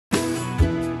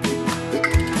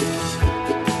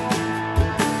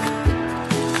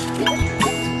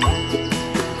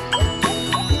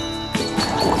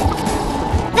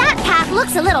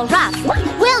a little rough.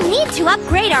 We'll need to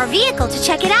upgrade our vehicle to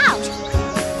check it out.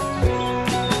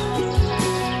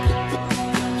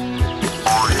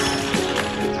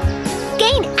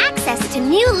 Gain access to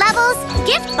new levels,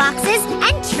 gift boxes,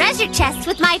 and treasure chests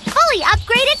with my fully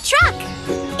upgraded truck.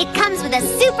 It comes with a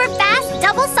super fast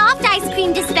double soft ice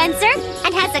cream dispenser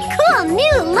and has a cool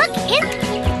new look in.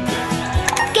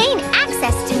 Gain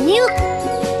access to new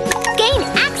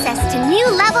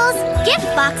levels, gift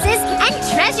boxes, and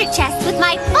treasure chests with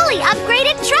my fully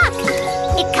upgraded truck.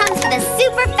 It comes with a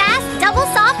super fast double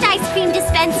soft ice cream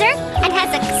dispenser and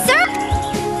has a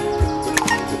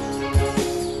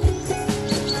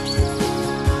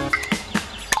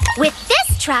With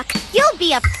this truck, you'll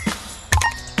be a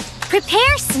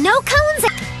prepare snow cones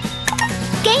and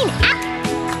gain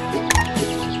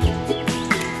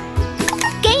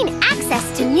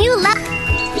access to new levels.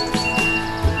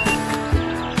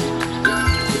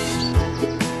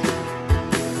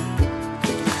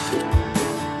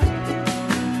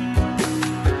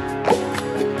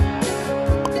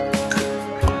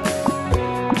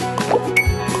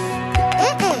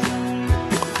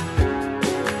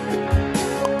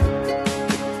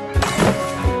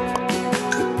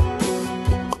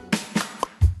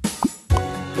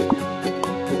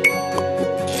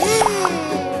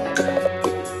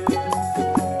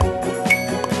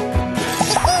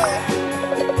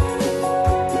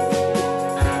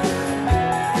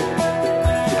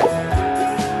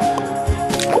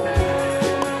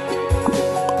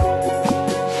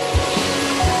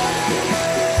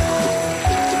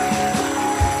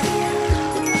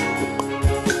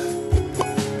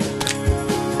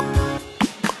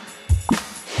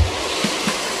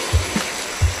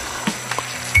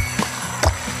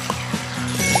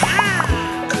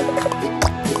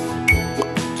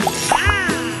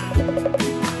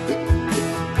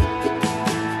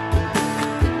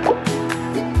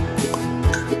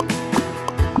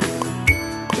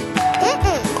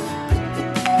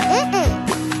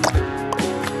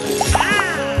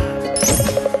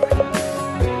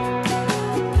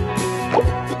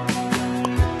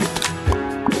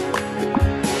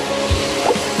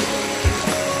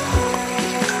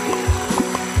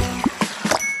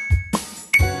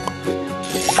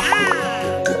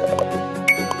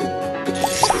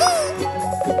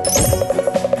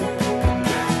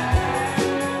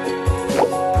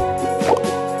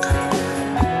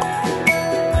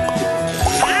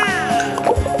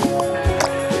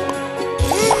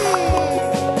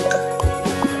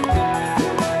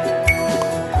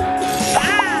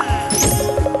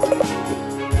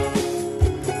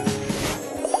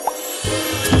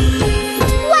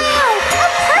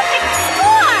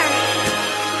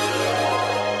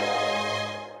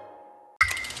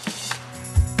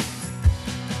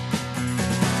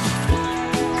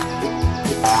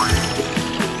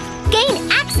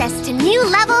 New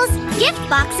levels, gift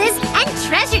boxes, and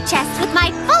treasure chests with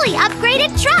my fully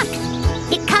upgraded truck.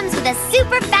 It comes with a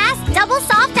super fast double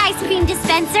soft ice cream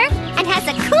dispenser and has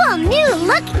a cool new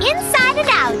look inside and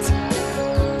out.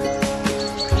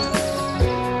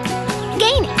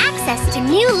 Gain access to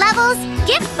new levels,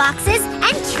 gift boxes,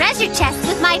 and treasure chests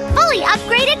with my fully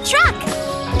upgraded truck.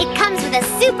 It comes with a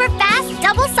super fast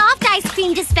double soft ice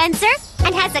cream dispenser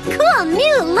and has a cool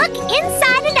new look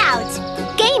inside and out.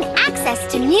 Gain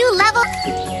access to new levels.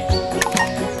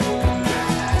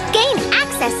 Gain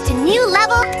access to new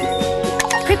levels.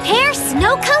 Prepare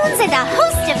snow cones and a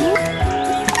host of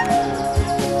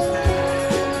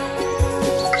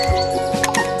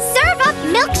serve up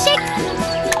milkshake.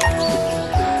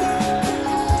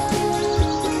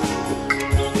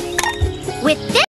 With this